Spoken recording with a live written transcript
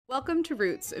Welcome to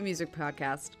Roots, a music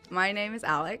podcast. My name is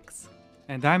Alex.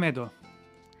 And I'm Edo.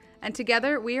 And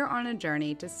together we are on a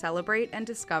journey to celebrate and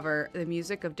discover the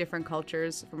music of different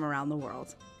cultures from around the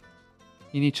world.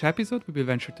 In each episode, we will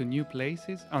venture to new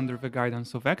places under the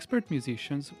guidance of expert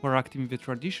musicians who are active in the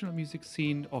traditional music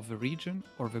scene of the region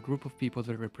or the group of people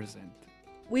they represent.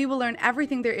 We will learn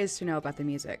everything there is to know about the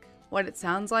music, what it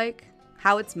sounds like,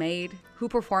 how it's made, who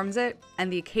performs it, and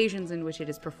the occasions in which it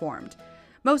is performed.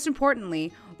 Most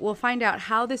importantly, we'll find out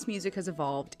how this music has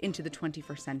evolved into the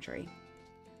 21st century.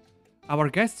 Our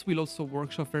guests will also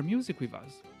workshop their music with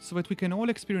us, so that we can all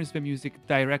experience the music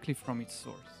directly from its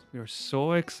source. We are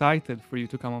so excited for you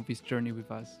to come on this journey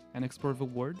with us and explore the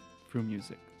world through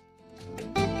music.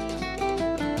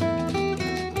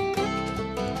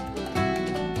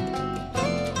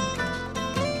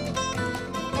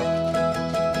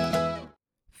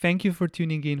 Thank you for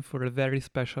tuning in for a very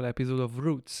special episode of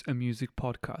Roots, a music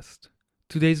podcast.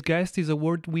 Today's guest is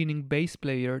award-winning bass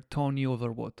player Tony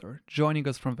Overwater, joining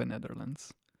us from the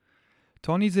Netherlands.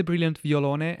 Tony is a brilliant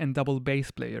violone and double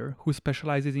bass player who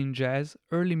specializes in jazz,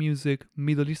 early music,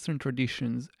 Middle Eastern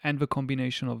traditions, and the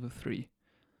combination of the three.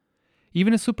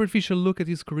 Even a superficial look at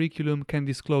his curriculum can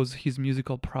disclose his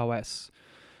musical prowess,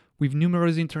 with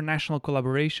numerous international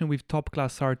collaborations with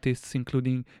top-class artists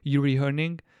including Yuri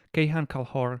Hoening, Keihan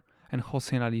Kalhor, and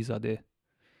Hossein Alizadeh.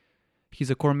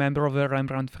 He's a core member of the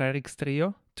Rembrandt Frerichs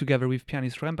trio, together with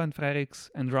pianist Rembrandt Frerichs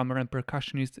and drummer and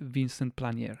percussionist Vincent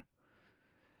Planier.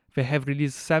 They have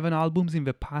released 7 albums in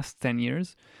the past 10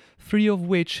 years, 3 of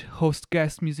which host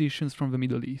guest musicians from the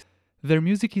Middle East. Their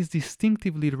music is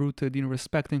distinctively rooted in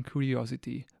respect and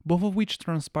curiosity, both of which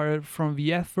transpire from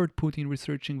the effort put in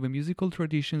researching the musical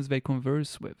traditions they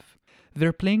converse with.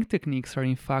 Their playing techniques are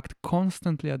in fact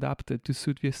constantly adapted to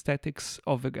suit the aesthetics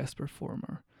of the guest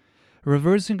performer,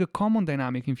 reversing a common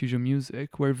dynamic in fusion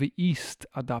music where the East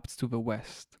adapts to the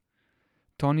West.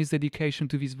 Tony's dedication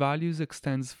to these values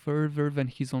extends further than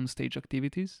his on-stage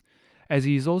activities, as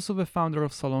he is also the founder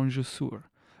of Salon Jussur,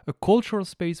 a cultural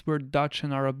space where Dutch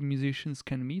and Arab musicians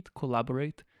can meet,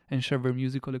 collaborate, and share their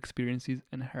musical experiences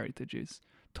and heritages.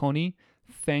 Tony,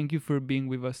 thank you for being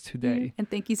with us today. And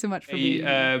thank you so much for being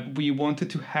here. We wanted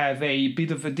to have a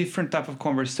bit of a different type of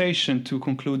conversation to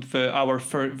conclude our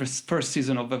first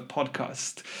season of the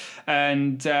podcast.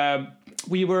 And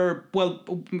we were,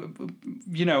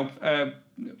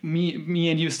 me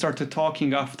and you started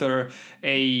talking after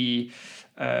an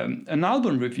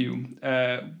album review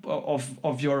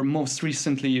of your most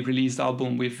recently released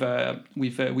album with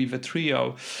a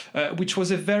trio, which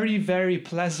was a very, very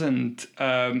pleasant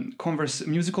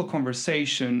musical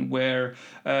conversation where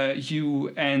you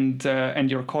and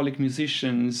your colleague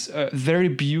musicians very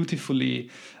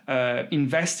beautifully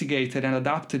investigated and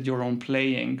adapted your own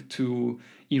playing to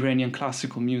Iranian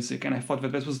classical music, and I thought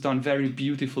that was done very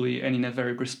beautifully and in a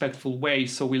very respectful way.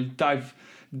 So we'll dive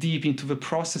deep into the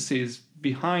processes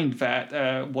behind that,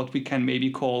 what we can maybe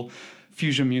call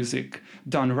fusion music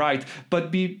done right.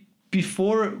 But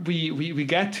before we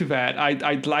get to that,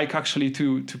 I'd like actually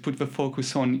to put the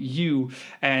focus on you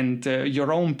and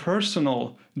your own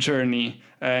personal journey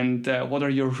and what are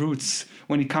your roots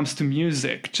when it comes to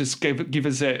music. Just give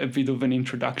us a bit of an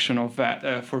introduction of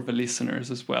that for the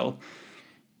listeners as well.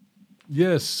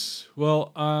 Yes,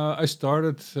 well, I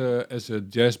started as a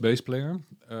jazz bass player.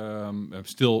 I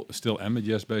still am a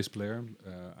jazz bass player.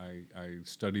 I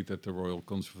studied at the Royal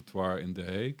Conservatoire in The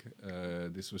Hague.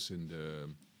 This was in the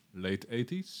late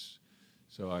 80s.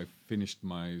 So I finished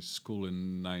my school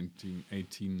in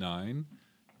 1989.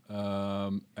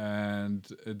 And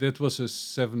that was a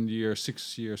 7-year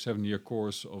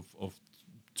course of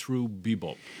true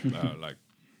bebop, like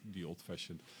the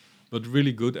old-fashioned. But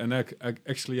really good, and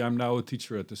I'm now a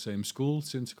teacher at the same school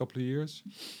since a couple of years.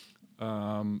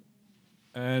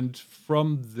 And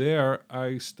from there,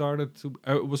 I started to...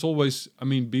 it was always...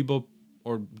 bebop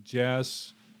or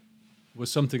jazz was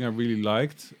something I really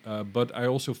liked, but I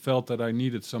also felt that I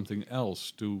needed something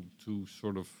else to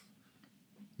sort of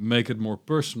make it more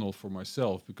personal for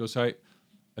myself, because I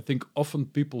think often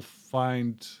people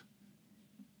find...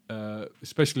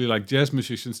 especially like jazz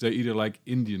musicians, they either like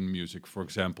Indian music, for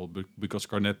example, because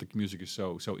Carnatic music is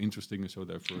so interesting and so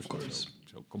diverse and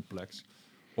so complex.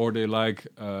 Or they like,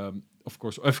 of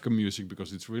course, African music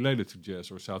because it's related to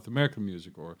jazz, or South American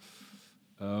music.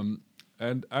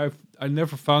 And I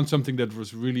never found something that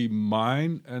was really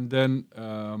mine. And then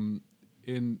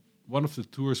in one of the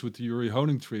tours with the Yuri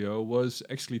Hoening trio was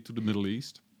actually to the Middle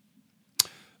East,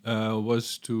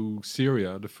 was to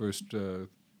Syria. The first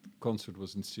concert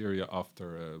was in Syria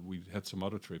after we had some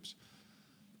other trips.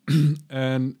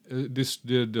 and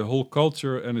the whole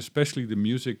culture and especially the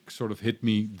music sort of hit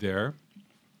me there,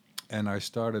 and I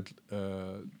started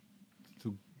to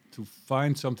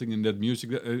find something in that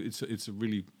music. It's a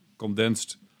really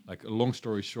condensed, like a long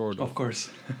story short Of course.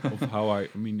 of how I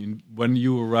mean, when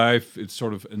you arrive, it's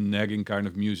sort of a nagging kind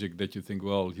of music that you think,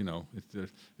 well,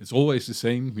 it's always the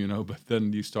same, but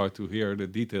then you start to hear the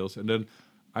details. And then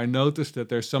I noticed that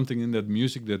there's something in that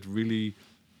music that really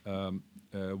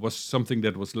was something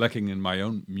that was lacking in my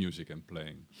own music and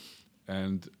playing.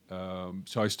 And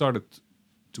so I started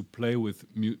to play with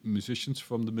musicians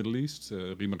from the Middle East.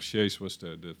 Rima Shees was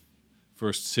the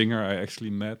first singer I actually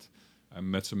met. I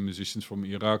met some musicians from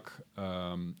Iraq,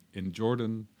 in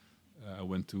Jordan. I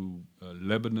went to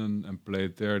Lebanon and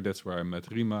played there. That's where I met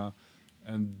Rima.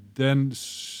 And then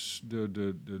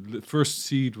the first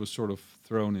seed was sort of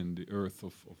thrown in the earth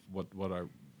of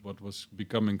what was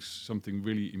becoming something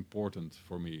really important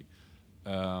for me.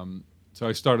 So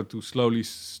I started to slowly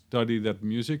study that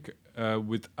music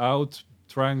without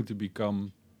trying to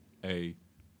become a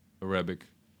Arabic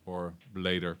or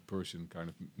later Persian kind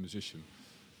of musician.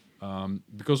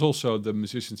 Because also the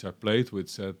musicians I played with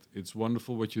said, it's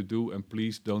wonderful what you do, and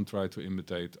please don't try to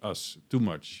imitate us too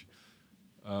much.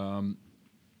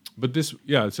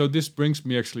 But so this brings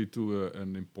me actually to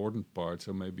an important part.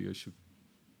 So maybe I should,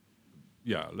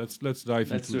 let's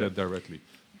dive into that directly.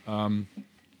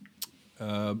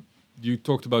 You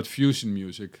talked about fusion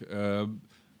music.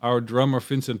 Our drummer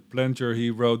Vincent Planger, he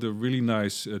wrote a really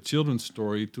nice children's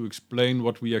story to explain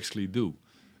what we actually do.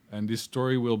 And this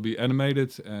story will be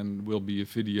animated and will be a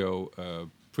video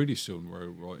pretty soon.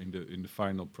 We're in the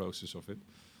final process of it.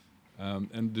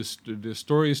 And the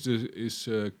story is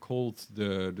called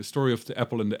the story of the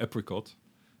apple and the apricot,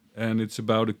 and it's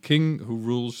about a king who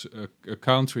rules a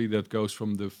country that goes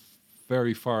from the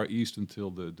very far east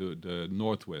until the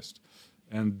northwest,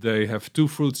 and they have two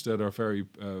fruits that are very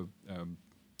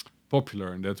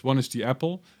popular, and that one is the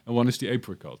apple and one is the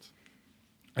apricot,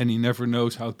 and he never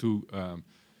knows how to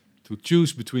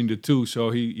choose between the two.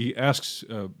 So he asks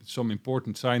some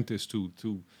important scientists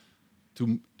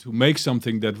to make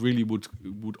something that really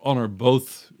would honor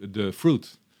both the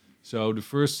fruit. So the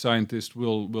first scientist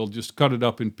will just cut it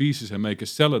up in pieces and make a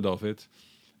salad of it,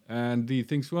 and he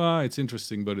thinks, well, it's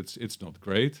interesting, but it's not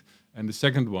great. And the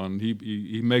second one,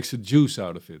 he makes a juice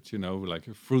out of it, like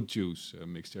a fruit juice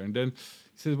mixture. And then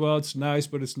he says, well, it's nice,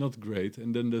 but it's not great.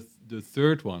 And then the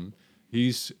third one,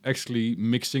 he's actually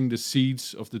mixing the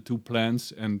seeds of the two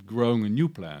plants and growing a new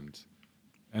plant.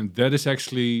 And that is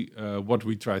actually what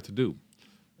we try to do.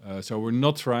 So we're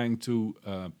not trying to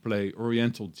play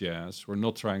Oriental jazz. We're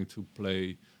not trying to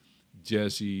play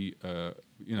jazzy,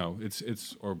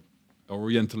 it's or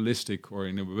Orientalistic,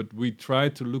 but we try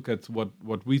to look at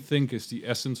what we think is the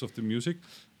essence of the music,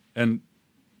 and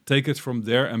take it from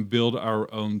there and build our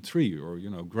own tree, or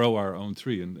grow our own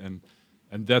tree, and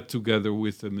that together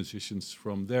with the musicians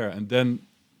from there, and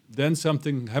then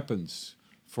something happens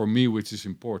for me, which is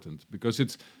important, because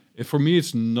for me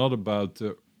it's not about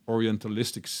the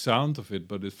Orientalistic sound of it,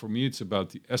 but for me it's about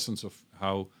the essence of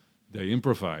how they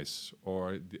improvise,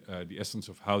 or the essence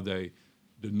of how the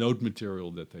note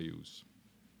material that they use.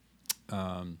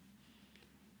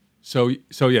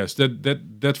 So yes,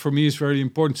 that for me is very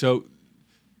important. So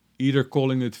either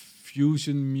calling it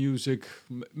fusion music,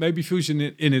 maybe fusion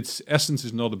in its essence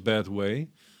is not a bad way,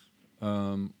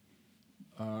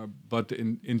 but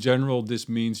in general this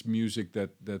means music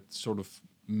that sort of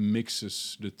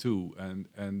mixes the two,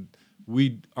 and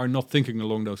we are not thinking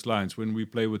along those lines. When we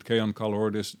play with Keon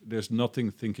Kalhor, there's nothing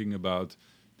thinking about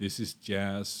this is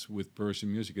jazz with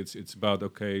Persian music. It's about,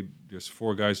 okay, there's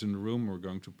four guys in the room, we're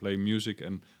going to play music,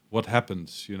 and what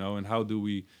happens, and how do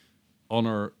we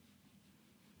honor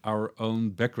our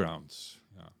own backgrounds.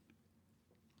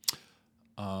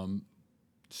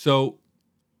 So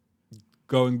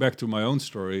going back to my own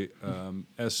story,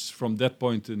 as from that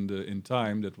point in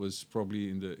time, that was probably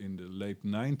in the late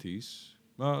 90s,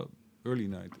 well, early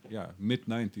 90s, mid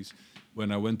 90s,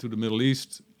 when I went to the Middle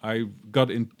East, I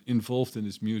got involved in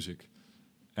this music,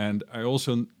 and I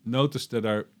also noticed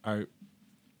that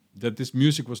that this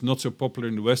music was not so popular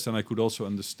in the West, and I could also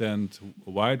understand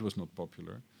why it was not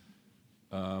popular,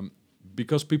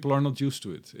 because people are not used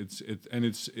to it.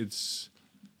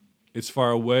 It's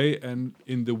far away, and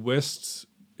in the West,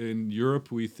 in Europe,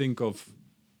 we think of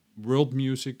world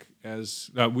music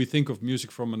as we think of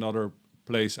music from another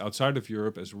place outside of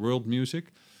Europe as world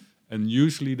music, and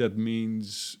usually that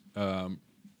means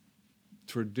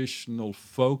traditional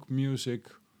folk music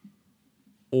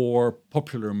or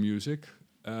popular music,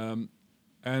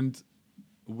 and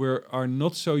we are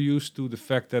not so used to the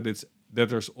fact that that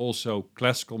there's also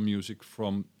classical music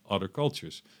from other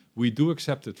cultures. We do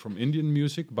accept it from Indian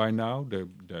music by now.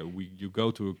 You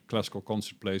go to a classical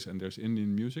concert place and there's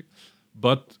Indian music.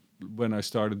 But when I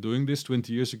started doing this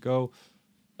 20 years ago,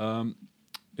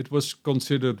 it was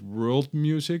considered world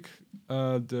music,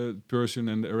 the Persian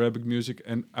and Arabic music.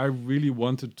 And I really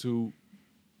wanted to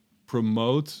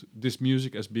promote this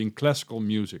music as being classical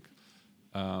music,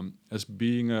 as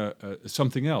being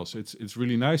something else. It's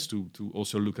really nice to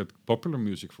also look at popular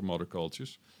music from other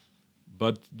cultures,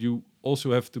 but you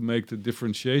also have to make the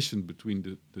differentiation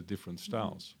between the different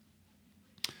styles.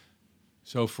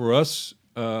 So for us,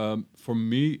 for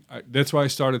me, that's why I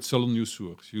started Salon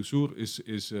Youssour. Youssour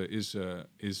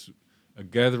is a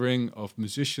gathering of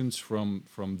musicians from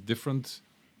different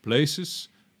places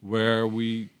where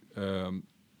we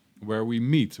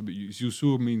meet.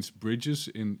 Youssour means bridges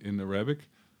in Arabic,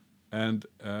 and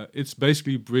it's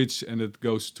basically bridge, and it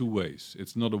goes two ways.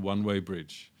 It's not a one-way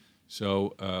bridge.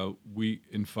 So we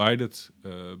invited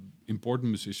important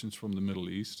musicians from the Middle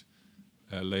East,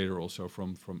 later also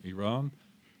from Iran,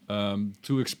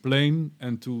 to explain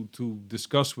and to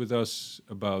discuss with us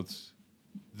about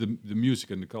the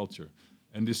music and the culture.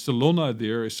 And this salon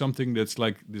idea is something that's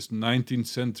like this 19th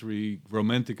century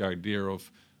romantic idea of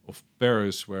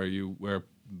Paris, where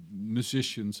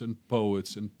musicians and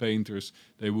poets and painters,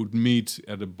 they would meet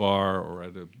at a bar or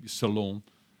at a salon,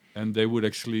 and they would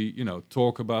actually,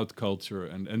 talk about culture.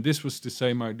 And this was the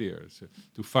same idea, so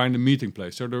to find a meeting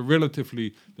place. So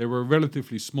they were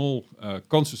relatively small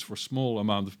concerts for small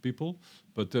amount of people,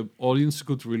 but the audience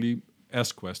could really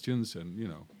ask questions, and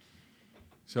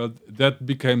so that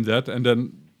became that. And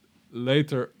then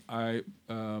later I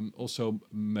also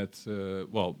met,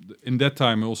 in that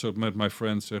time I also met my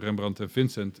friends Rembrandt and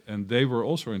Vincent, and they were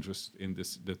also interested in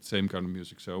that same kind of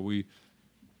music. So we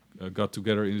got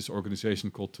together in this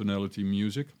organization called Tonality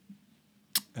Music,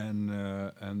 and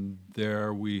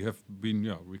there we have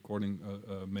been recording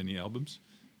many albums.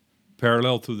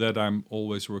 Parallel to that, I'm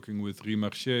always working with Rima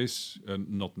Marchés,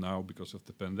 not now because of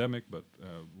the pandemic, but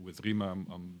with Rima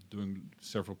I'm doing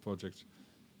several projects.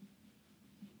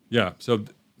 Yeah, so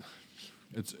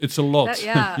it's a lot.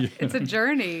 It's a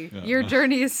journey. Yeah. Your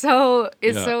journey is so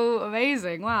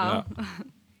amazing. Wow.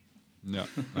 Yeah.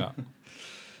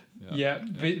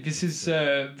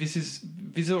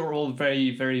 These are all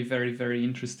very, very, very, very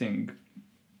interesting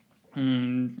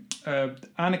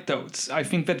anecdotes. I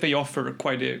think that they offer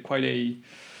quite a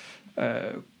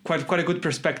good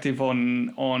perspective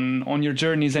on your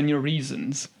journeys and your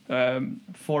reasons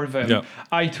for them. Yeah.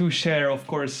 I too share, of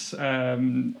course,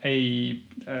 a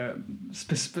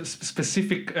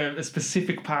specific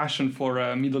passion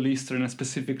for Middle Eastern and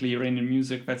specifically Iranian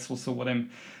music. That's also what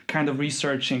I'm kind of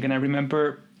researching. And I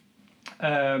remember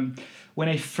when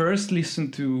I first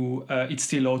listened to It's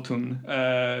Still Autumn,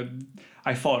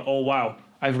 I thought, oh wow,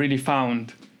 I've really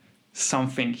found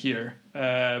something here.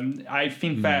 I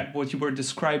think that what you were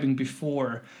describing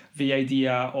before, the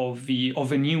idea of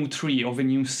a new tree, of a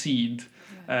new seed,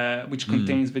 which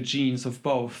contains the genes of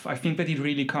both, I think that it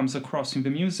really comes across in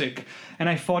the music. And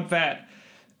I thought that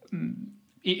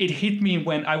it hit me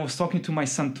when I was talking to my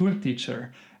Santur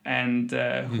teacher, and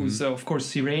who's of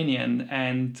course Iranian,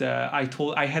 and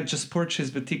I had just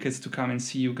purchased the tickets to come and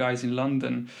see you guys in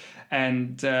London,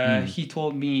 and he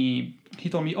told me,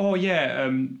 oh yeah,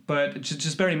 but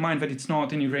just bear in mind that it's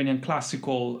not an Iranian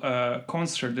classical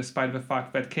concert, despite the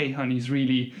fact that Kayhan is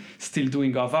really still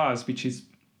doing Avaz, which is,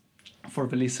 for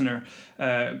the listener,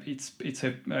 it's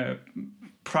a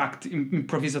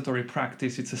improvisatory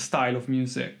practice. It's a style of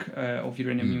music, of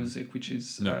Iranian music, which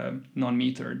is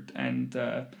non-metered and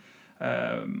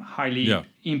highly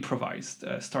improvised,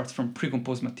 starts from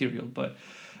pre-composed material. But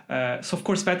so of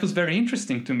course that was very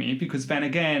interesting to me, because then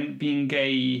again, being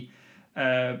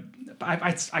I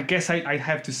guess I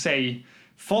have to say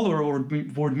follower of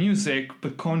world music,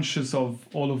 but conscious of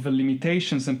all of the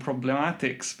limitations and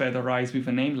problematics that arise with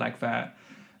a name like that,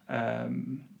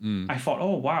 I thought,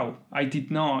 oh wow, I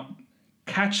did not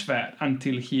catch that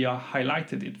until he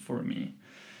highlighted it for me.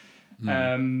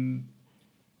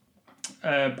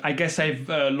 I guess I've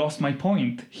lost my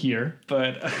point here,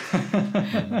 but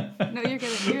no, you're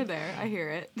gonna hear there. I hear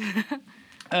it.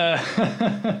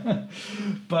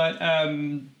 But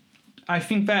I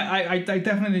think that I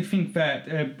definitely think that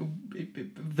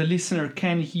the listener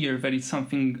can hear that it's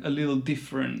something a little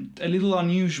different, a little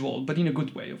unusual, but in a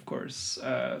good way, of course,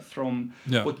 from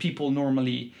what people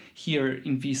normally hear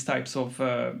in these types of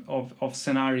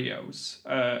scenarios.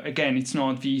 Again, it's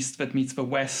not the East that meets the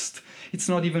West. It's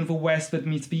not even the West that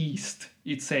meets the East.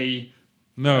 It's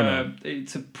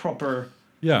it's a proper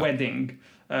wedding.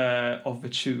 of the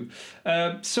two.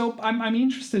 So I'm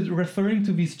interested, referring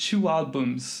to these two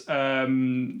albums,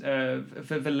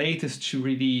 the latest two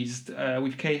released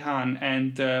with Kayhan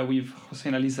and with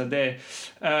Hossein Alizadeh.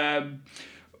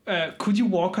 Could you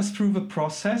walk us through the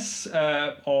process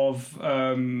of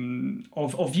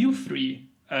you three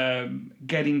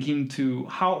getting into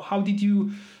how did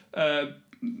you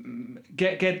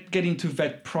get into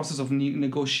that process of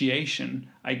negotiation?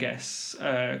 I guess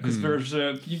because there's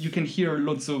you can hear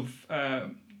lots of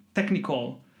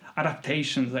technical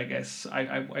adaptations. I guess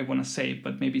I want to say,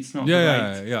 but maybe it's not the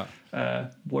right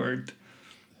word.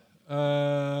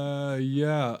 I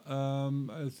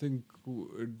think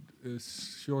a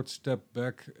short step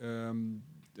back.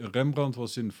 Rembrandt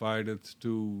was invited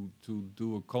to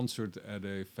do a concert at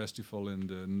a festival in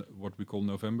the what we call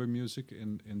November Music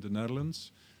in the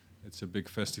Netherlands. It's a big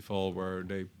festival where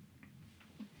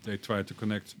they try to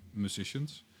connect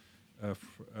musicians,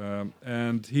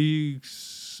 and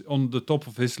on the top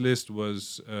of his list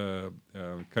was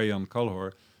Kayan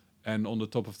Kalhor, and on the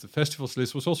top of the festival's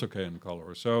list was also Kayan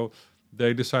Kalhor. So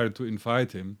they decided to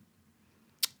invite him.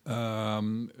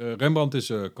 Rembrandt is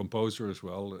a composer as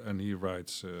well, and he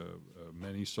writes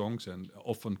many songs, and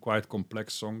often quite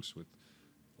complex songs with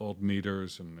odd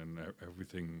meters and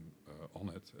everything on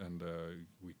it. And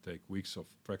we take weeks of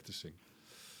practicing.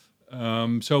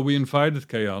 So we invited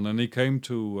Kayan, and he came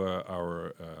to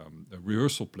our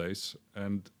rehearsal place,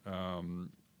 and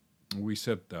we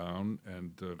sat down,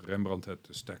 and Rembrandt had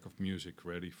a stack of music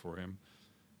ready for him.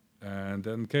 And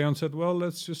then Kayan said, well,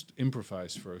 let's just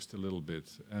improvise first a little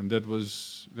bit. And that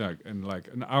was like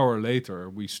an hour later,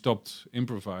 we stopped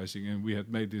improvising, and we had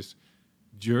made this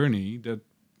journey that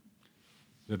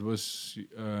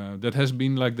has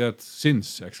been like that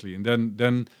since, actually. And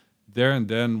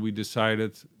then we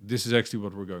decided this is actually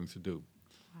what we're going to do.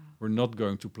 Wow. We're not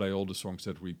going to play all the songs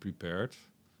that we prepared.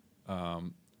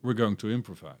 We're going to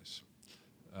improvise.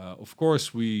 Of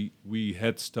course, we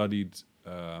had studied.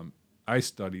 I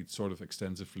studied sort of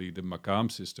extensively the maqam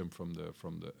system from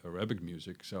the Arabic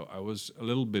music, so I was a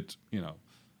little bit,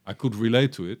 I could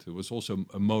relate to it. It was also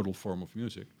a modal form of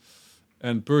music.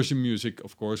 And Persian music,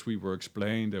 of course, we were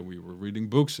explained and we were reading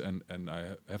books. And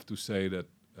I have to say that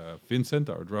Vincent,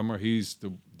 our drummer, he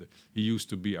used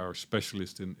to be our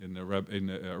specialist in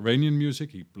Iranian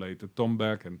music. He played the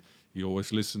tombak, and he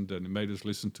always listened, and he made us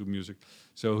listen to music.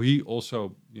 So he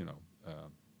also,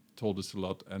 told us a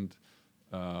lot, and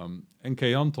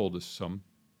Kayan told us some.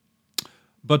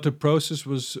 But the process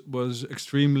was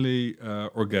extremely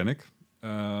organic,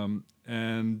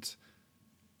 and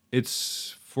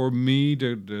it's for me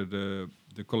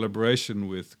the collaboration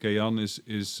with Kayan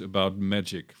is about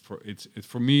magic.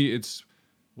 For me it's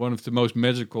one of the most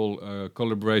magical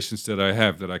collaborations that I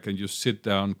have. That I can just sit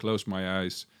down, close my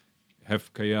eyes,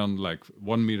 have Kayan like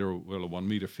 1 meter, well, 1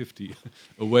 meter 50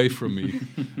 away from me,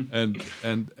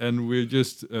 and we're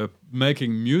just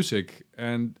making music,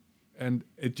 and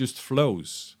it just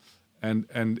flows,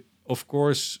 and of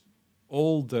course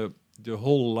all the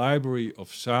whole library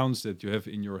of sounds that you have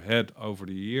in your head over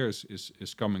the years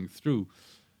is coming through,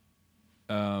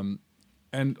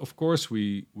 and of course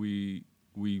we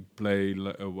play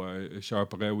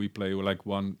Sharpare, we play like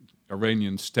one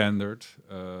Iranian standard.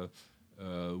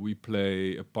 We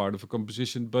play a part of a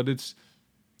composition, but it's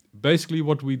basically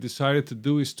what we decided to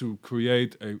do is to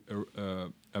create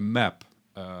a map,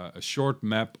 a short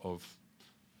map of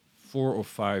 4 or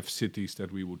 5 cities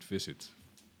that we would visit,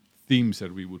 themes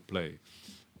that we would play.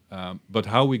 But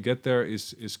how we get there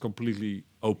is completely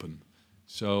open.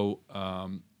 So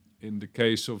in the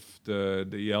case of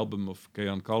the album of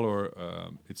Kayan Kalhor,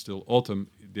 It's Still Autumn,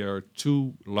 there are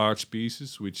 2 large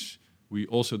pieces which we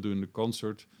also do in the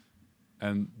concert,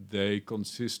 and they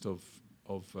consist of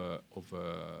a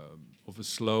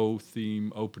slow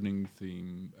theme, opening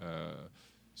theme,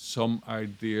 some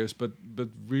ideas, but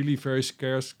really very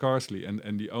scarcely,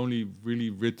 and the only really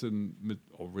written.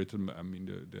 I mean,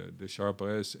 the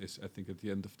Sharpare is I think at the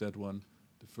end of that one,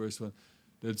 the first one,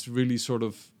 that's really sort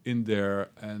of in there,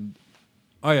 and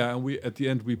and we at the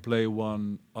end we play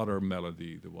one other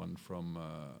melody, the one from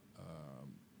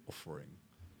Offering.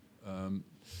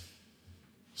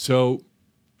 So.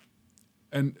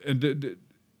 And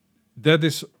that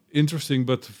is interesting,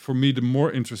 but for me the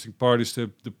more interesting part is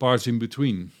the parts in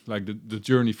between, like the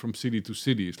journey from city to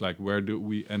city. It's like, where do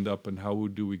we end up, and how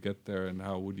do we get there, and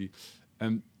how would he,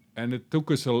 and it took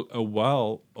us a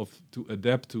while to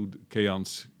adapt to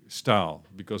Kayan's style,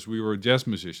 because we were jazz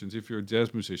musicians. If you're a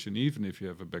jazz musician, even if you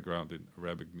have a background in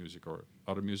Arabic music or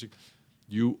other music,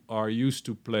 you are used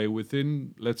to play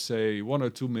within, let's say, 1 or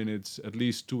 2 minutes, at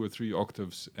least 2 or 3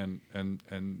 octaves and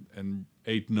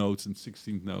 8 notes and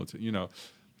 16th notes.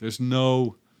 There's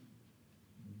no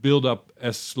build up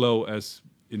as slow as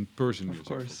in Persian music,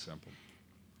 for example.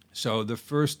 So the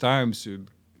first times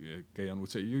Kayan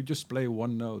would say, you just play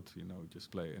one note,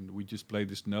 just play. And we just play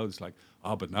this note. It's like,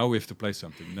 but now we have to play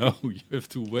something. No, you have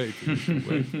to wait. You have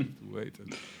to wait.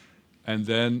 And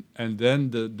then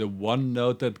the one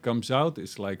note that comes out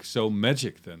is like so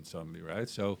magic then suddenly, right?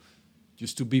 So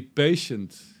just to be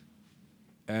patient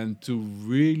and to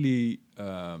really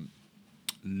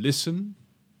listen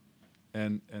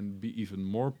and be even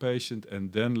more patient,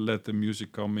 and then let the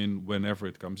music come in whenever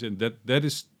it comes in. That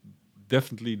is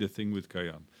definitely the thing with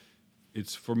Kayan.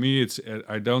 It's for me.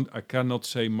 I cannot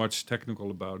say much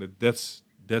technical about it.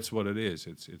 That's what it is.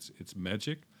 It's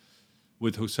magic.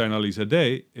 With Hussein Ali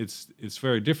Zadeh, it's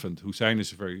very different. Hussein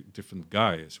is a very different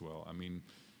guy as well. I mean,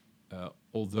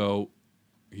 although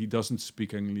he doesn't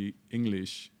speak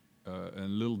English and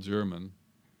a little German,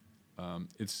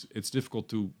 it's difficult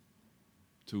to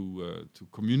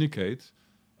communicate.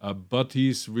 But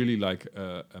he's really like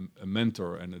a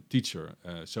mentor and a teacher.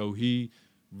 So he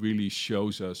really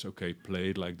shows us, okay, play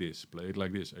it like this,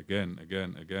 again,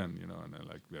 and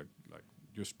like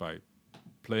just by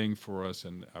playing for us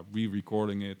and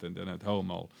re-recording it, and then at home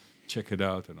I'll check it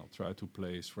out and I'll try to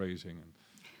play his phrasing,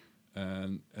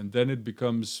 and then it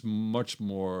becomes much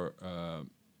more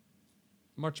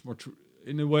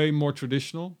in a way more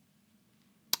traditional,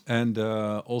 and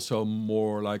also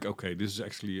more like, okay, this is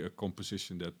actually a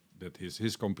composition that is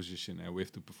his composition, and we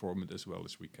have to perform it as well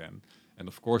as we can. And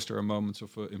of course there are moments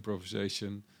of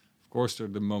improvisation, of course there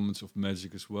are the moments of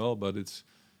magic as well, but it's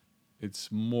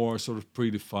more sort of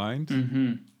predefined,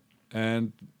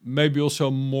 and maybe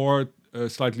also more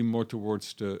slightly more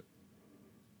towards the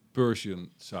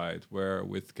Persian side, where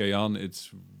with Kayan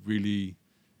it's really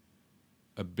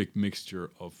a big mixture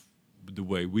of the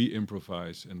way we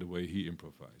improvise and the way he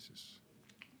improvises.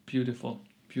 Beautiful.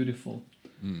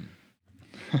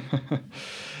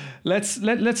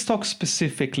 Let's talk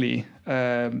specifically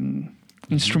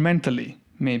instrumentally,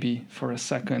 maybe for a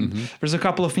second. There's a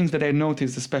couple of things that I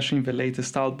noticed, especially in the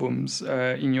latest albums,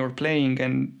 in your playing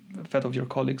and that of your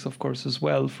colleagues, of course, as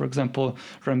well. For example,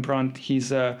 Rembrandt,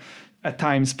 he's at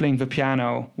times playing the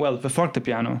piano, the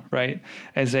fortepiano, right?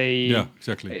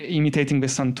 Imitating the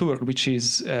santur, which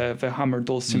is the hammer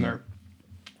dulcimer.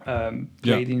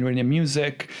 Played in Iranian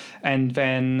music, and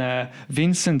then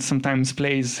Vincent sometimes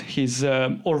plays his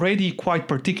already quite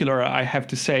particular, I have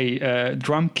to say,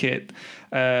 drum kit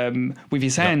with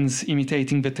his hands,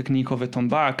 imitating the technique of a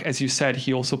tombak. As you said,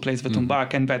 he also plays the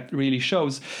tombak, and that really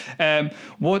shows.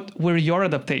 What were your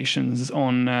adaptations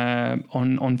on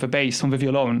the bass, on the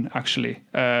violon, actually?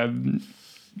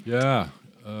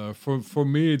 For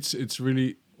me, it's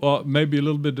really. Well, maybe a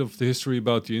little bit of the history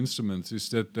about the instruments is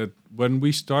that when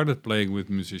we started playing with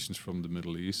musicians from the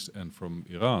Middle East and from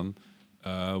Iran,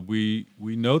 we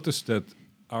noticed that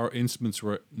our instruments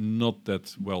were not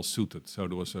that well suited. So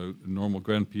there was a normal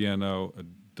grand piano, a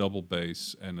double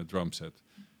bass, and a drum set.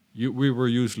 We were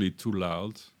usually too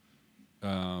loud,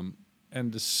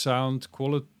 and the sound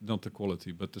quality, not the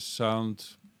quality, but the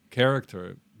sound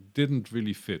character didn't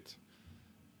really fit.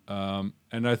 And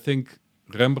I think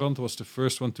Rembrandt was the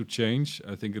first one to change.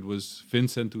 I think it was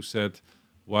Vincent who said,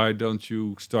 why don't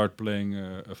you start playing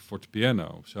a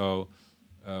fortepiano? So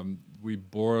we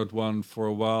borrowed one for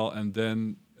a while, and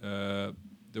then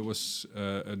there's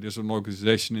an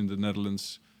organization in the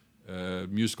Netherlands,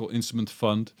 Musical Instrument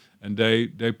Fund, and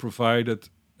they provided,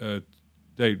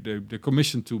 they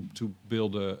commissioned to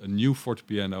build a new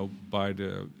fortepiano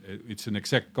it's an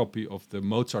exact copy of the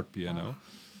Mozart piano.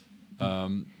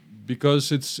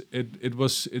 Because it's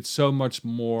so much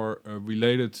more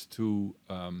related to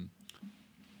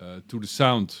the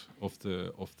sound of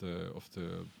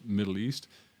the Middle East,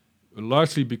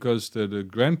 largely because the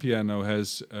grand piano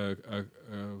has a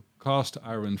cast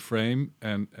iron frame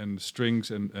and strings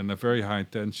and a very high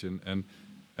tension,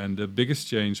 and the biggest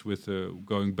change with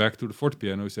going back to the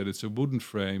fortepiano is that it's a wooden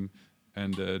frame,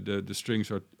 and the strings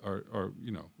are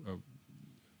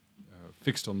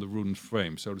fixed on the wooden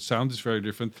frame, so the sound is very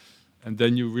different, and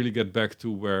then you really get back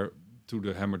to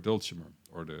the hammer dulcimer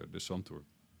or the santur.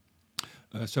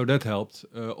 So that helped.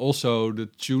 Also, the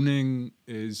tuning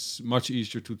is much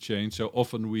easier to change. So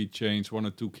often we change 1 or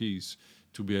 2 keys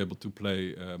to be able to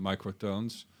play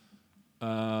microtones.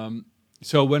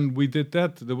 So when we did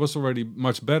that, there was already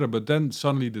much better. But then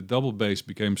suddenly the double bass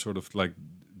became sort of like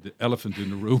the elephant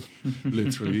in the room,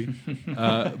 literally,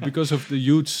 because of the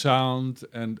huge sound.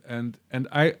 And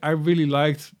I really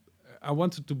liked. I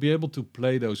wanted to be able to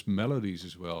play those melodies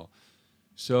as well.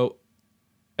 So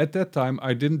at that time,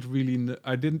 I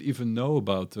didn't even know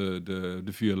about the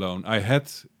violon. I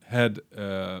had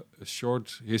a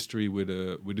short history with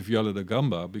the viola da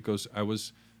gamba, because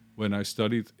when I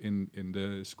studied in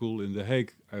the school in The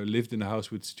Hague, I lived in a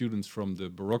house with students from the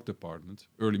Baroque department,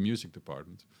 early music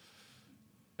department,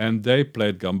 and they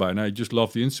played gamba, and I just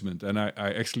loved the instrument. And I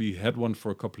actually had one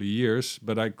for a couple of years,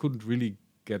 but I couldn't really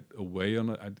get away on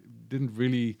it. I didn't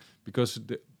really, because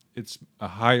it's a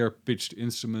higher pitched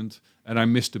instrument, and I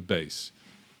missed the bass.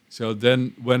 So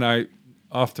then,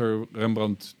 after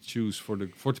Rembrandt chose for the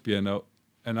fortepiano,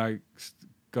 and I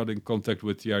got in contact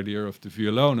with the idea of the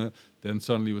violone, then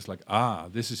suddenly it was like,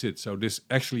 this is it. So this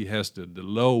actually has the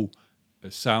low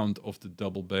sound of the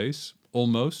double bass,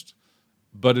 almost,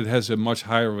 but it has a much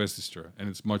higher register, and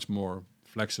it's much more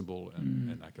flexible,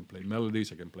 and I can play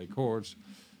melodies, I can play chords.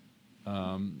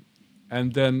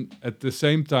 And then at the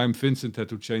same time, Vincent had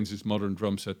to change his modern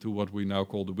drum set to what we now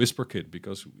call the whisper kit,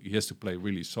 because he has to play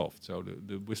really soft. So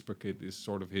the whisper kit is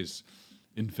sort of his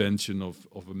invention of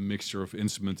a mixture of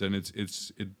instruments, and it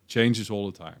changes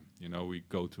all the time. You know, we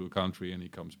go to a country and he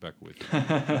comes back with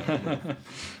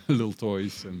little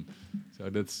toys, and so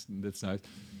that's nice.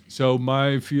 So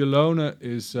my violone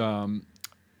is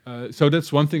so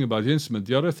that's one thing about the instrument.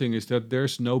 The other thing is that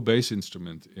there's no bass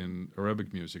instrument in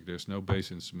Arabic music. There's no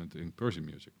bass instrument in Persian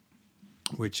music,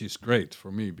 which is great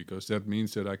for me, because that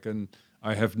means that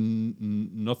I have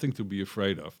nothing to be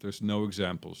afraid of. There's no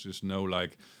examples. There's no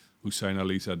like Hussein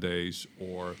Ali Zadehs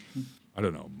or I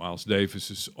don't know, Miles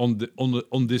Davis is on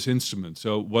this instrument.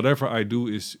 So whatever I do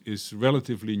is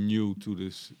relatively new to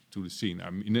the scene.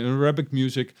 I mean, in Arabic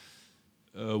music,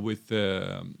 with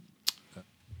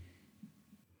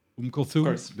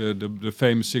Kulthum, the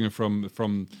famous singer from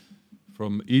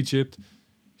Egypt,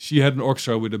 she had an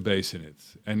orchestra with a bass in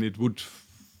it, and it would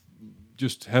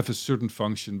just have a certain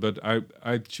function. But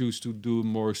I choose to do a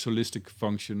more solistic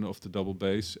function of the double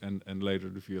bass and later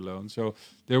the violon. So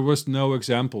there was no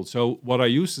example. So what I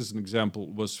used as an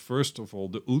example was first of all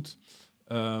the oud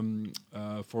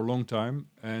for a long time,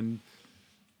 and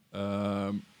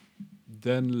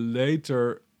then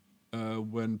later.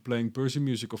 When playing Persian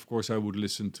music, of course, I would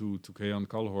listen to Kayan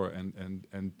Kalhor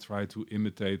and try to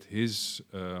imitate his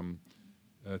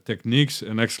techniques.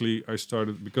 And actually, I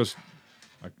started because,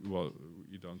 you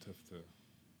don't have the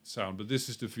sound, but this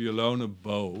is the violone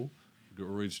bow, the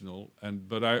original.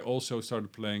 But I also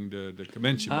started playing the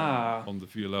Comanche bow on the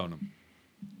violone.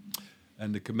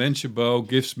 And the Comanche bow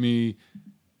gives me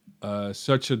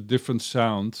such a different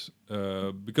sound.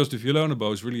 Because the violone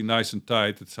bow is really nice and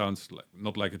tight. It sounds like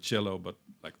not like a cello, but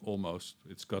like almost.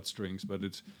 It's got strings, but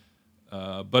it's.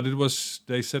 But it was.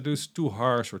 They said it was too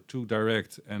harsh or too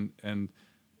direct, and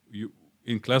you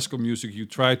in classical music you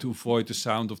try to avoid the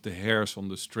sound of the hairs on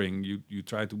the string. You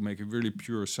try to make a really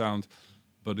pure sound,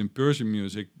 but in Persian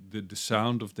music, the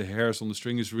sound of the hairs on the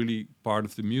string is really part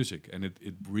of the music, and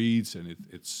it breathes and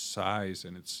it sighs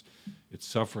and it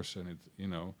suffers and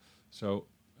so.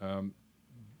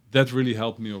 That really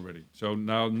helped me already. So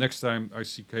now next time I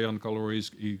see Kayan Kalhor,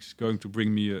 he's going to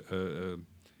bring me a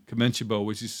Comanche bow,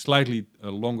 which is slightly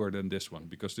longer than this one,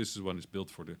 because this one is built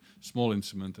for the small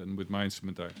instrument, and with my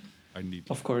instrument I need,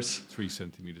 of course, 3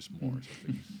 centimeters more or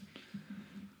something.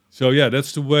 So yeah,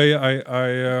 that's the way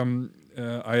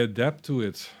I adapt to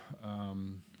it,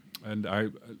 and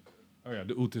the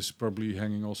oud is probably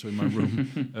hanging also in my room.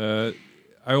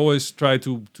 I always try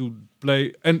to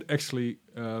play, and actually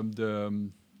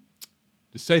the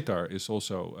setar is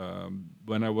also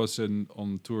when I was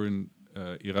on tour in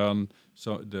Iran.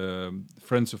 So the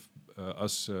friends of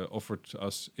us offered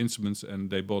us instruments, and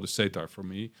they bought a setar for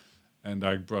me, and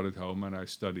I brought it home and I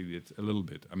studied it a little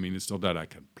bit. I mean, it's not that I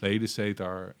can play the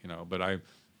setar, but I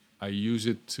use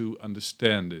it to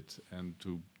understand it and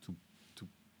to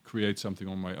create something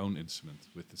on my own instrument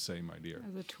with the same idea.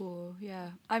 As a tool,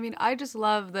 yeah. I mean, I just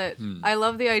love that. I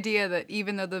love the idea that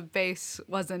even though the bass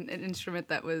wasn't an instrument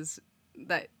that was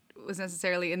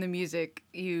necessarily in the music,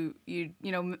 you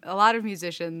a lot of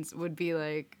musicians would be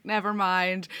like, never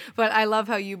mind. But I love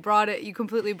how you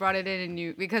completely brought it in,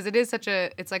 and because it is such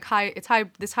it's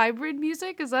this hybrid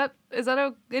music. Is that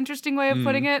a interesting way of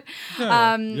putting it?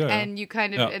 Yeah. And you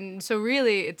kind of, and so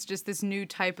really it's just this new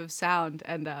type of sound,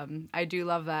 and I do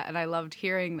love that, and I loved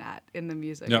hearing that in the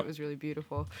music. It was really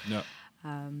beautiful.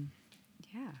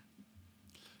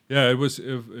 Yeah, it was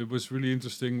really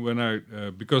interesting when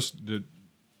because the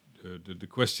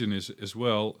question is as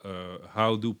well,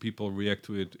 how do people react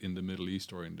to it in the Middle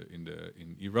East or in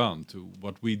Iran to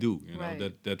what we do?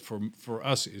 That for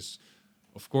us is,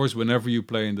 of course, whenever you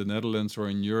play in the Netherlands or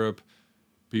in Europe,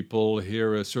 people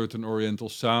hear a certain Oriental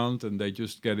sound and they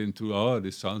just get into, oh,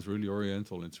 this sounds really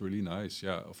Oriental. It's really nice.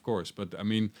 Yeah, of course. But I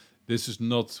mean, this is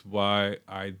not why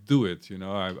I do it. You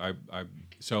know,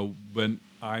 so when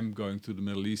I'm going to the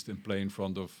Middle East and play in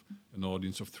front of an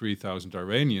audience of 3,000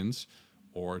 Iranians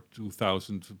or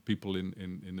 2,000 people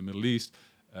in the Middle East,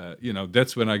 you know,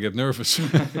 that's when I get nervous.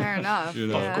 Fair enough. You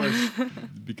know, yeah. of course,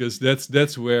 because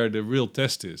that's where the real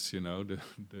test is. You know, the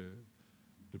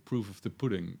proof of the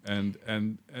pudding,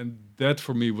 and that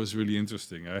for me was really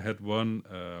interesting. I had one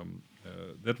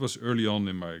that was early on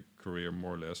in my career,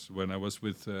 more or less, when I was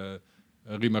with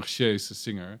Rima Ghchees, the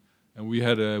singer, and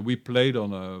we played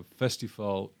on a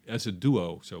festival as a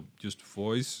duo, so just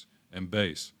voice and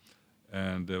bass,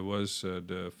 and there was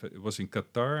it was in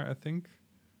Qatar, I think.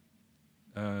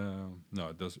 No,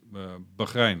 it does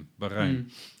Bahrain,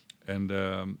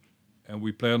 and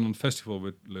we played on a festival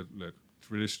with like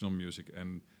traditional music,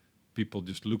 and people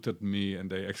just looked at me and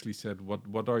they actually said,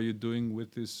 "What are you doing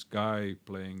with this guy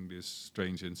playing this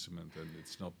strange instrument?" And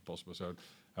it's not possible. So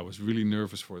I was really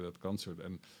nervous for that concert,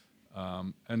 and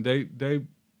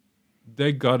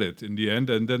they got it in the end,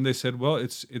 and then they said, "Well,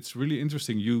 it's really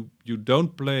interesting. You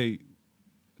don't play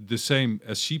the same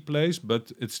as she plays,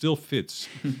 but it still fits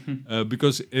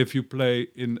because if you play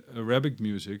in Arabic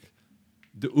music,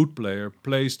 the oud player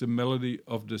plays the melody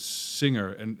of the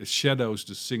singer and shadows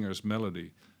the singer's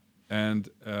melody, and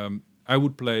I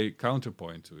would play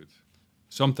counterpoint to it,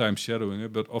 sometimes shadowing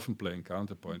it, but often playing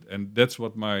counterpoint, and that's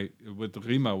what with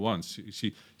Rima wants.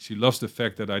 She loves the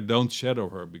fact that I don't shadow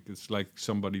her because it's like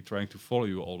somebody trying to follow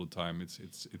you all the time.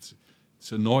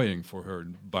 It's annoying for her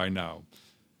by now.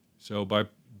 So by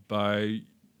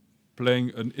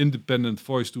playing an independent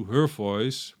voice to her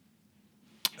voice,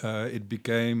 it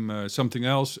became something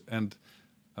else, and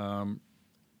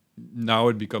now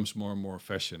it becomes more and more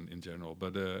fashion in general.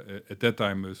 But at that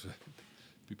time,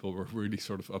 people were really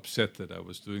sort of upset that I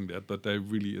was doing that, but they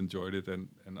really enjoyed it, and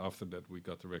after that, we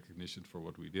got the recognition for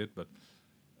what we did. But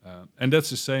and that's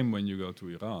the same when you go to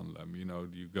Iran. You know,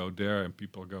 you go there and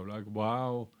people go like,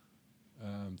 "Wow,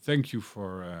 thank you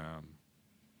for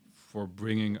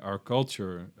bringing our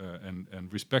culture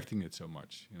and respecting it so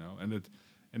much." You know,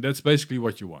 and that's basically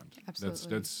what you want. Absolutely.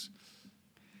 That's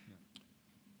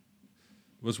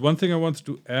was one thing I wanted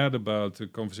to add about the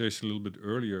conversation a little bit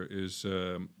earlier is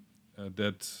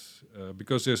that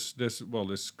because there's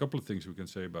a couple of things we can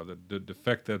say about it. The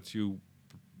fact that you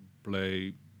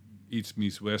play East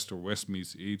meets West or West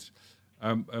meets East.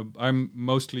 I'm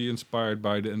mostly inspired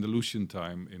by the Andalusian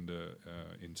time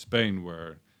in Spain,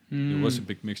 where there was a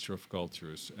big mixture of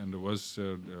cultures, and there was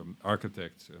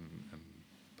architects and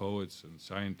poets and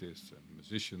scientists and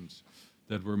musicians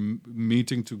that were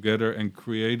meeting together and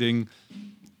creating,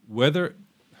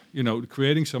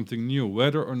 creating something new,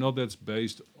 whether or not that's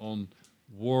based on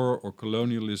war or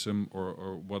colonialism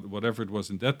or whatever it was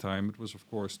in that time. It was, of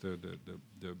course, the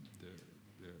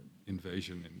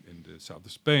invasion in the south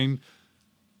of Spain.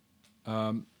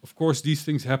 Of course, these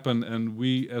things happen, and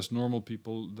we as normal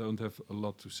people don't have a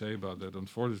lot to say about that,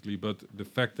 unfortunately. But the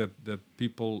fact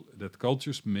that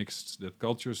cultures mixed, that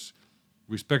cultures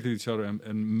respected each other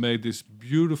and made this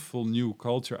beautiful new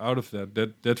culture out of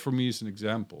that for me is an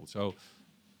example. So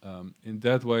in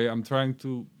that way, I'm trying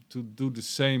to do the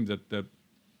same, that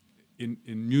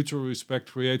in mutual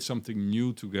respect, create something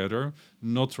new together,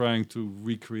 not trying to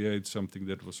recreate something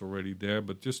that was already there,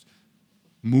 but just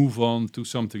move on to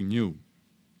something new.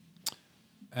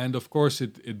 And of course,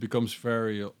 it becomes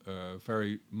very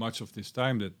much of this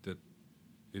time that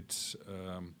it's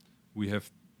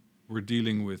we're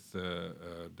dealing with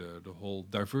the whole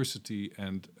diversity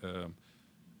and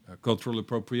cultural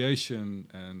appropriation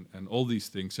and all these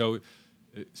things. So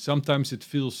sometimes it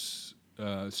feels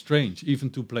strange even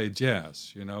to play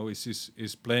jazz. You know,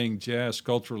 is playing jazz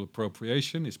cultural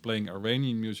appropriation? Is playing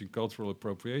Iranian music cultural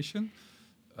appropriation?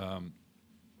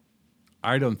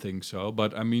 I don't think so,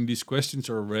 but I mean, these questions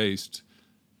are raised,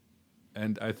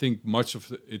 and I think much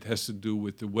of it has to do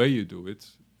with the way you do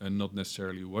it, and not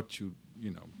necessarily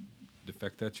the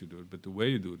fact that you do it, but the way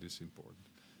you do it is important.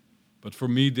 But for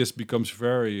me, this becomes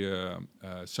very a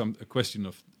question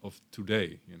of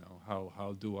today. You know,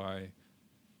 how do I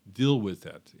deal with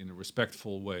that in a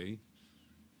respectful way,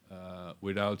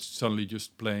 without suddenly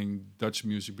just playing Dutch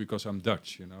music because I'm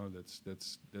Dutch? You know,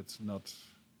 that's not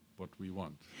what we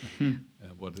want.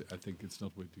 What I think it's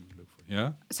not what you look for.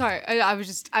 Yeah. Sorry, I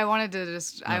wanted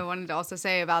to also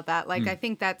say about that. Like, I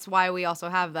think that's why we also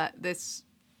have this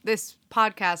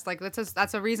podcast. Like,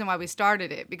 that's a reason why we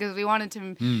started it, because we wanted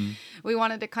to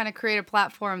kind of create a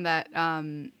platform that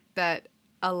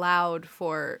allowed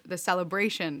for the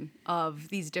celebration of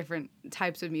these different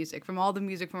types of music, from all the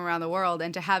music from around the world,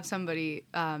 and to have somebody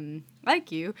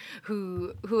like you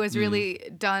who has really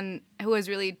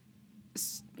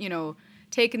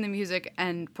taken the music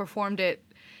and performed it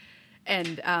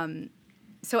and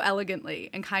so elegantly,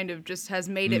 and kind of just has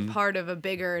made it part of a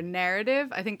bigger narrative.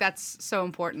 I think that's so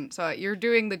important. So you're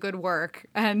doing the good work,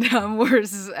 and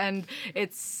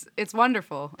it's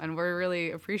wonderful, and we're really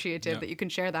appreciative that you can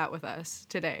share that with us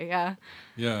today. Yeah.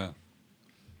 Yeah.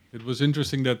 It was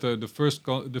interesting that the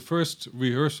first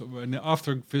rehearsal, and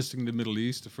after visiting the Middle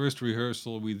East, the first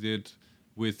rehearsal we did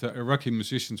with Iraqi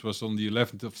musicians was on the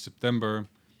 11th of September.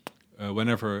 What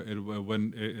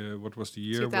was the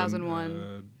year?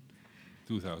 2001.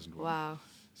 2001. Wow.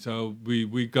 So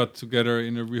we got together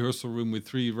in a rehearsal room with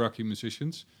 3 Iraqi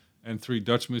musicians and 3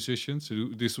 Dutch musicians. So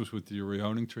this was with the Uri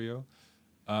Honing trio.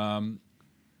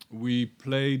 We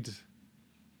played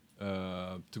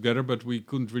together, but we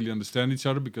couldn't really understand each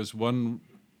other because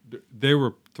they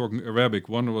were talking Arabic.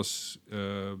 One was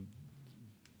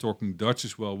talking Dutch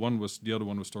as well. The other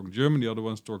one was talking German. The other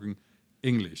one was talking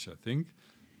English, I think.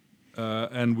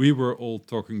 And we were all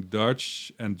talking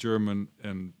Dutch and German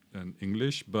and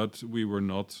English, but we were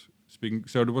not speaking.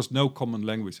 So there was no common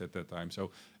language at that time.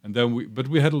 But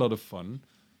we had a lot of fun,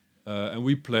 and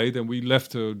we played, and we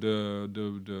left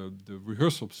the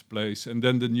rehearsal place, and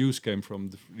then the news came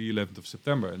from the 11th of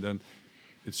September, and then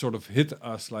it sort of hit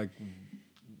us like,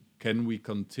 can we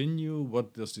continue?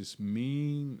 What does this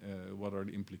mean? What are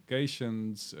the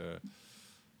implications?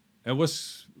 It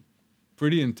was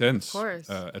pretty intense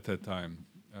at that time,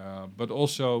 but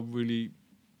also really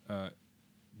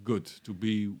good to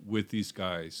be with these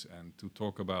guys and to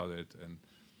talk about it, and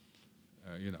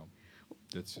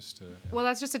that's just well,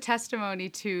 that's just a testimony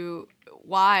to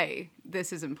why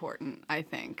this is important, I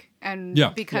think, and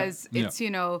because it's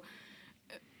and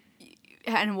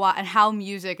how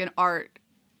music and art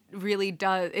really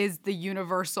is the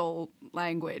universal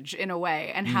language in a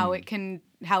way, and how it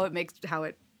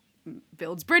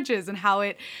builds bridges, and how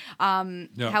it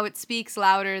speaks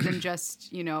louder than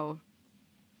just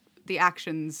the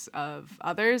actions of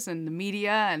others and the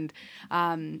media, and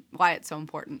why it's so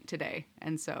important today.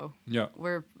 And so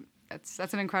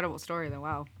that's an incredible story though.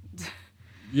 Wow.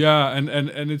 Yeah, and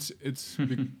it's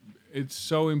it's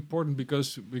so important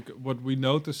because what we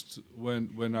noticed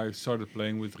when I started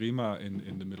playing with Rima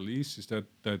in the Middle East is that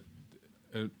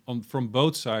from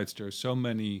both sides there's so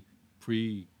many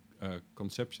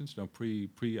conceptions,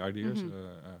 pre ideas,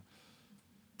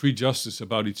 prejudice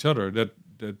about each other that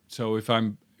so if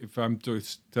I'm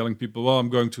telling people, well, I'm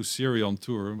going to Syria on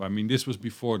tour. I mean, this was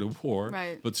before the war,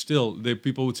 right? But still,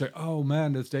 people would say, "Oh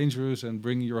man, that's dangerous," and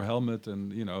bring your helmet,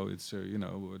 and it's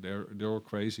they're all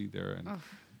crazy there, and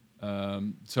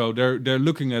so they're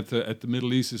looking at the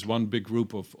Middle East as one big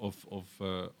group of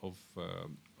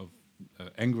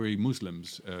angry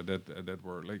Muslims that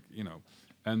were like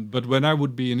but when I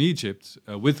would be in Egypt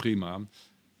with Rima.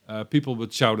 People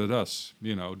would shout at us,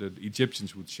 the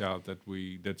Egyptians would shout that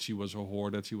she was a whore,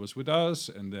 that she was with us,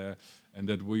 and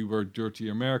that we were dirty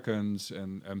Americans,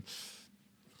 and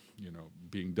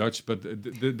being Dutch, but it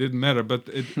didn't matter. But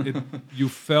you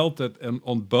felt that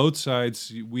on both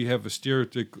sides we have a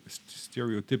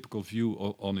stereotypical view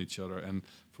on each other, and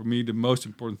for me the most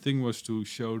important thing was to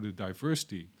show the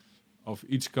diversity of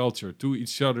each culture to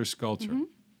each other's culture.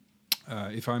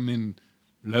 If I'm in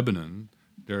Lebanon,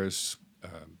 there's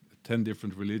 10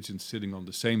 different religions sitting on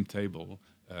the same table,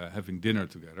 having dinner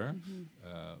together,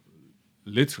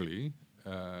 literally,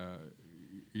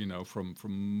 from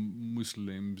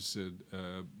Muslims,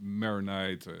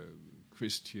 Maronite,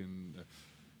 Christian,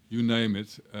 you name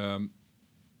it,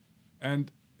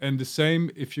 and the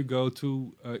same if you go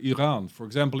to Iran. For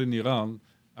example, in Iran,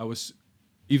 I was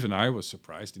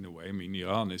surprised in a way. I mean,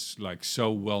 Iran is like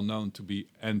so well known to be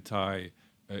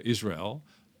anti-Israel.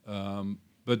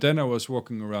 But then I was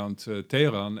walking around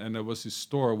Tehran, and there was this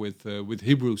store with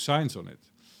Hebrew signs on it,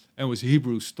 and it was a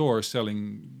Hebrew store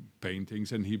selling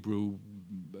paintings and Hebrew,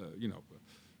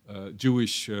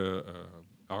 Jewish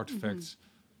artifacts.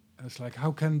 And it's like,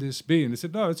 how can this be? And they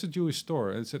said, no, it's a Jewish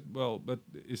store. And I said, well, but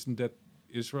isn't that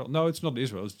Israel? No, it's not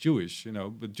Israel. It's Jewish.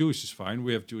 But Jewish is fine.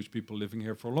 We have Jewish people living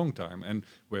here for a long time, and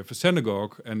we have a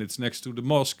synagogue, and it's next to the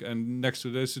mosque, and next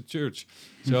to there's a church.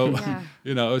 So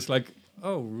it's like.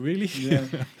 Oh, really?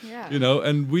 Yeah.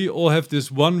 And we all have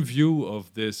this one view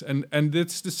of this, and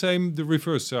it's the same, the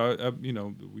reverse. So,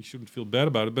 we shouldn't feel bad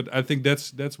about it, but I think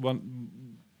that's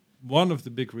one of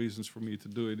the big reasons for me to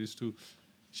do it is to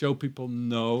show people,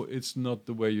 no, it's not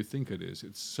the way you think it is.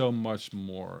 It's so much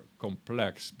more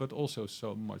complex, but also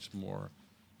so much more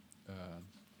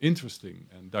interesting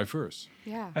and diverse.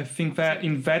 Yeah. I think that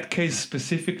in that case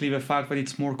specifically, the fact that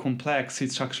it's more complex,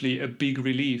 it's actually a big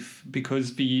relief,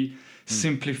 because the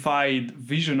simplified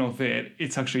vision of it,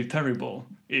 it's actually terrible.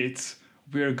 It's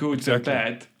we're good Exactly.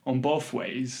 and bad on both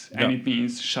ways, and Yeah. it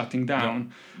means shutting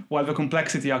down. While the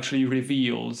complexity actually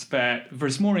reveals that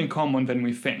there's more in common than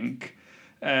we think.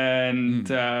 And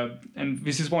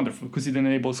this is wonderful because it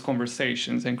enables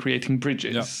conversations and creating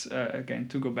bridges. Again,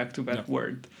 to go back to that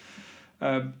word.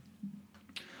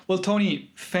 Well,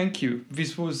 Tony, thank you.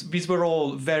 These were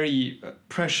all very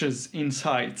precious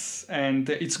insights, and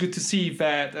it's good to see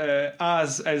that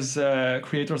us as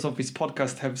creators of this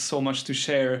podcast have so much to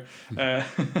share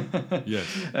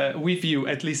with you,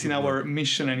 at least in our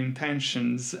mission and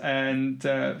intentions. And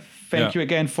thank you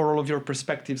again for all of your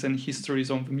perspectives and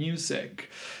histories on the music.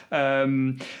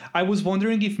 I was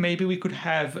wondering if maybe we could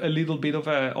have a little bit of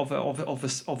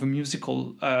a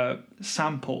musical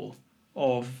sample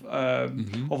of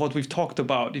what we've talked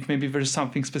about, if maybe there's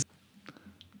something specific.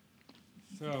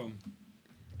 So,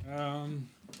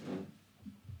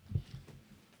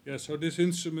 so this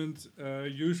instrument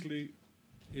usually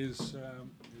is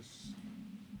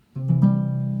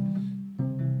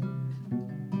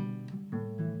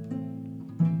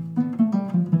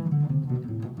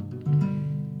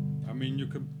I mean, you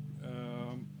can.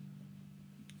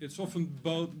 It's often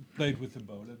played with the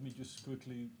bow. Let me just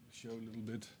quickly show a little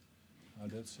bit how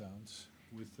that sounds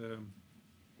with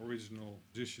original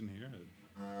position here.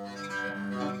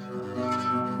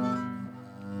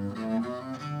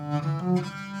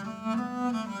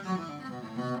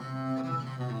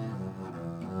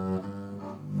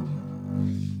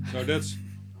 So that's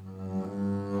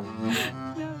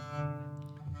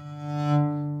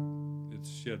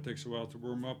it takes a while to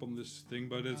warm up on this thing,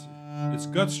 but it's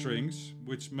gut strings,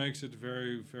 which makes it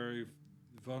very, very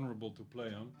vulnerable to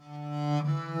play on.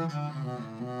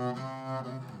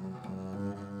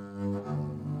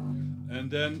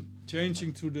 And then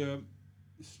changing to the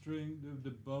string,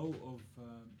 the bow of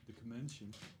the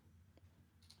Comanche.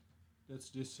 That's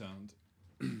this sound.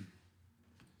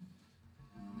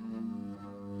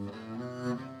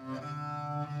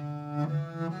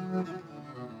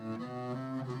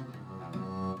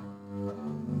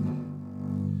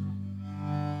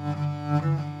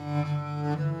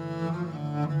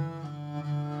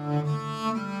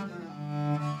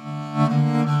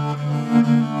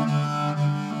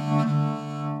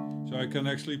 So I can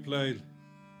actually play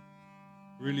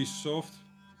really soft,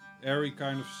 airy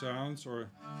kind of sounds, or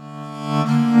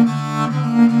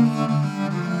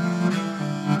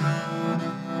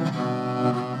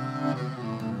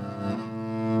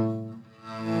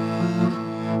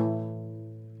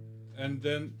and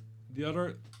then the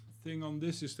other thing on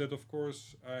this is that, of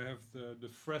course, I have the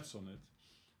frets on it,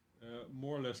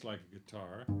 more or less like a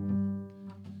guitar.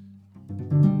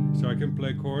 So I can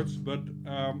play chords, but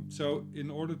so in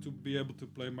order to be able to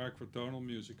play microtonal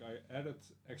music, I added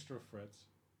extra frets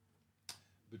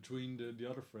between the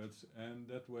other frets, and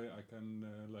that way I can,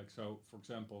 so for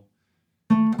example,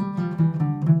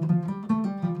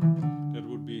 that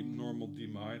would be normal D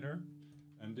minor,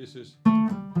 and this is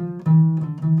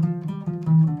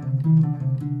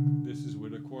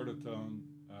with a quarter tone,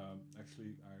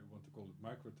 actually I want to call it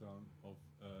microtone of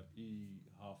E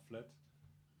half flat.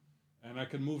 And I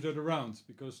can move that around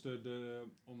because the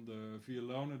on the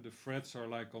violone the frets are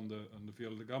like on the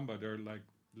viola da gamba, they're like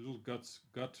little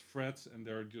gut frets, and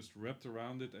they're just wrapped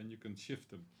around it, and you can shift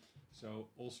them. So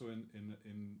also in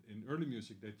early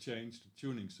music they changed the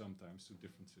tuning sometimes to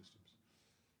different systems.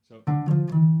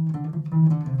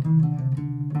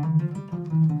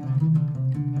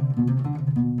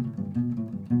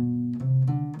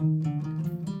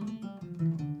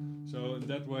 So in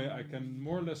that way I can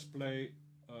more or less play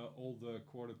all the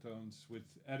quarter tones with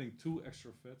adding 2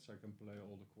 extra frets. I can play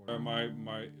all the quarter.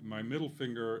 My middle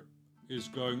finger is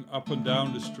going up and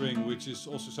down the string, which is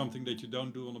also something that you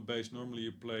don't do on a bass. Normally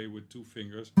you play with 2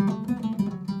 fingers,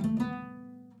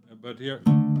 but here.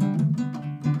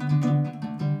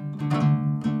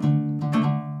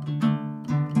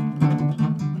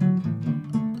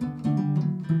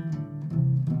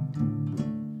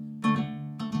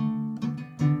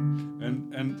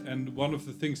 And one of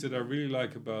the things that I really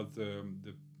like about the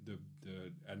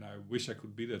and I wish I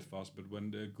could be that fast, but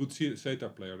when the good sitar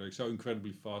player, they're so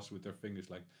incredibly fast with their fingers,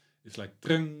 like it's like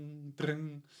tring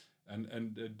tring,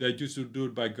 and they used to do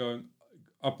it by going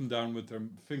up and down with their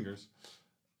fingers.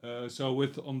 So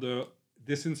with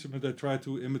this instrument, I try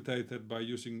to imitate that by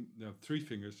using 3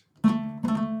 fingers.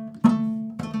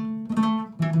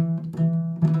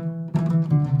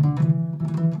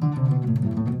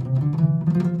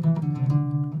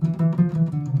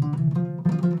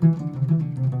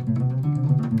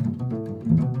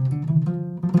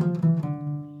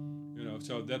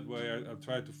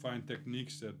 try to find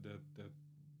techniques that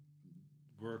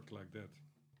work like that.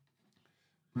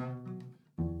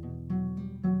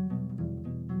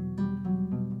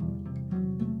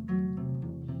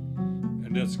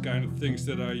 And that's kind of things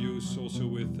that I use also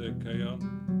with Kayan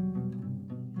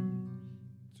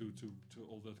to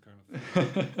all that kind of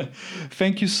thing.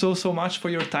 Thank you so much for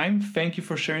your time. Thank you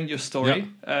for sharing your story.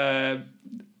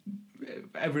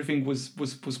 Everything was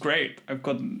great. I've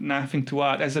got nothing to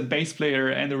add. As a bass player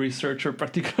and a researcher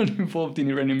particularly involved in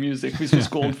Iranian music, this was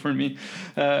gold for me.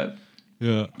 But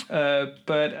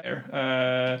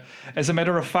as a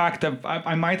matter of fact,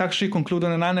 I might actually conclude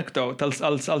on an anecdote.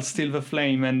 I'll steal the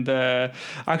flame. And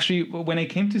actually, when I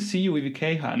came to see you with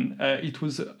Kayhan, it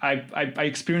was I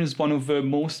experienced one of the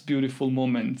most beautiful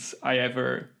moments I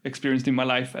ever experienced in my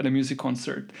life at a music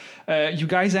concert. You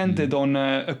guys ended on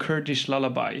a Kurdish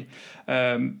lullaby.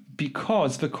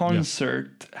 Because the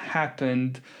concert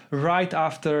happened right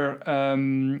after,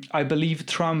 I believe,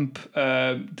 Trump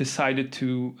decided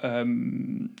to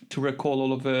recall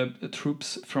all of the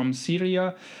troops from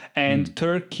Syria, and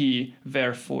Turkey,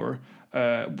 therefore,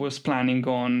 was planning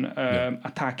on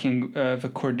attacking the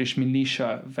Kurdish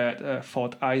militia that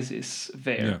fought ISIS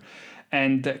there. Yeah.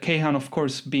 And Kayhan, of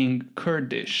course, being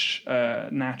Kurdish,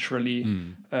 naturally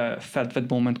felt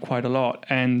that moment quite a lot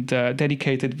and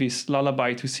dedicated this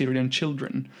lullaby to Syrian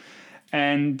children.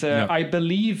 And I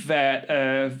believe that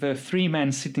the three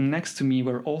men sitting next to me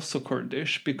were also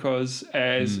Kurdish, because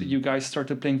as you guys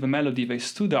started playing the melody, they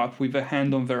stood up with a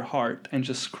hand on their heart and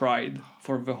just cried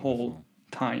for the whole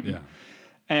time. Yeah.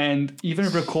 And even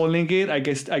recalling it, I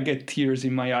get tears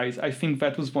in my eyes. I think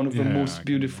that was one of the most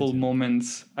beautiful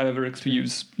moments I've ever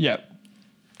experienced. Yeah.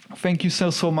 Thank you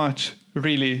so much.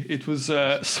 Really, it was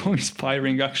so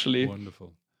inspiring, actually.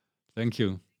 Wonderful. Thank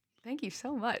you. Thank you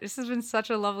so much. This has been such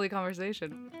a lovely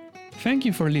conversation. Thank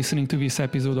you for listening to this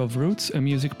episode of Roots, a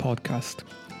music podcast.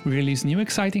 We release new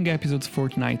exciting episodes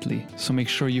fortnightly, so make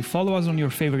sure you follow us on your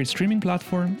favorite streaming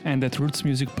platform and at Roots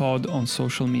Music Pod on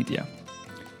social media.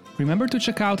 Remember to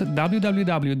check out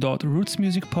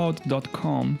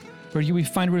www.rootsmusicpod.com, where you will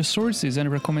find resources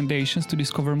and recommendations to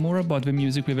discover more about the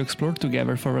music we've explored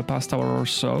together for the past hour or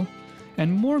so,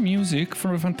 and more music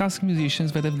from the fantastic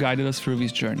musicians that have guided us through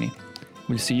this journey.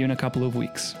 We'll see you in a couple of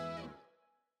weeks.